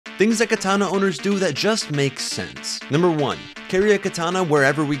Things that katana owners do that just make sense. Number 1. Carry a katana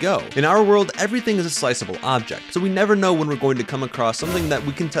wherever we go. In our world, everything is a sliceable object, so we never know when we're going to come across something that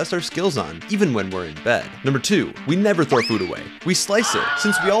we can test our skills on, even when we're in bed. Number 2. We never throw food away. We slice it.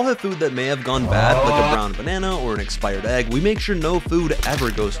 Since we all have food that may have gone bad, like a brown banana or an expired egg, we make sure no food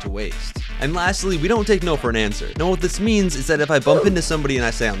ever goes to waste. And lastly, we don't take no for an answer. Now what this means is that if I bump into somebody and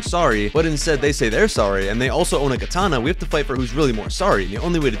I say I'm sorry, but instead they say they're sorry, and they also own a katana, we have to fight for who's really more sorry. And the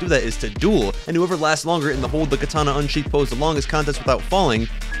only way to do that is to duel, and whoever lasts longer in the hold the katana unsheathed pose the longest contest without falling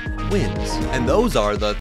wins. And those are the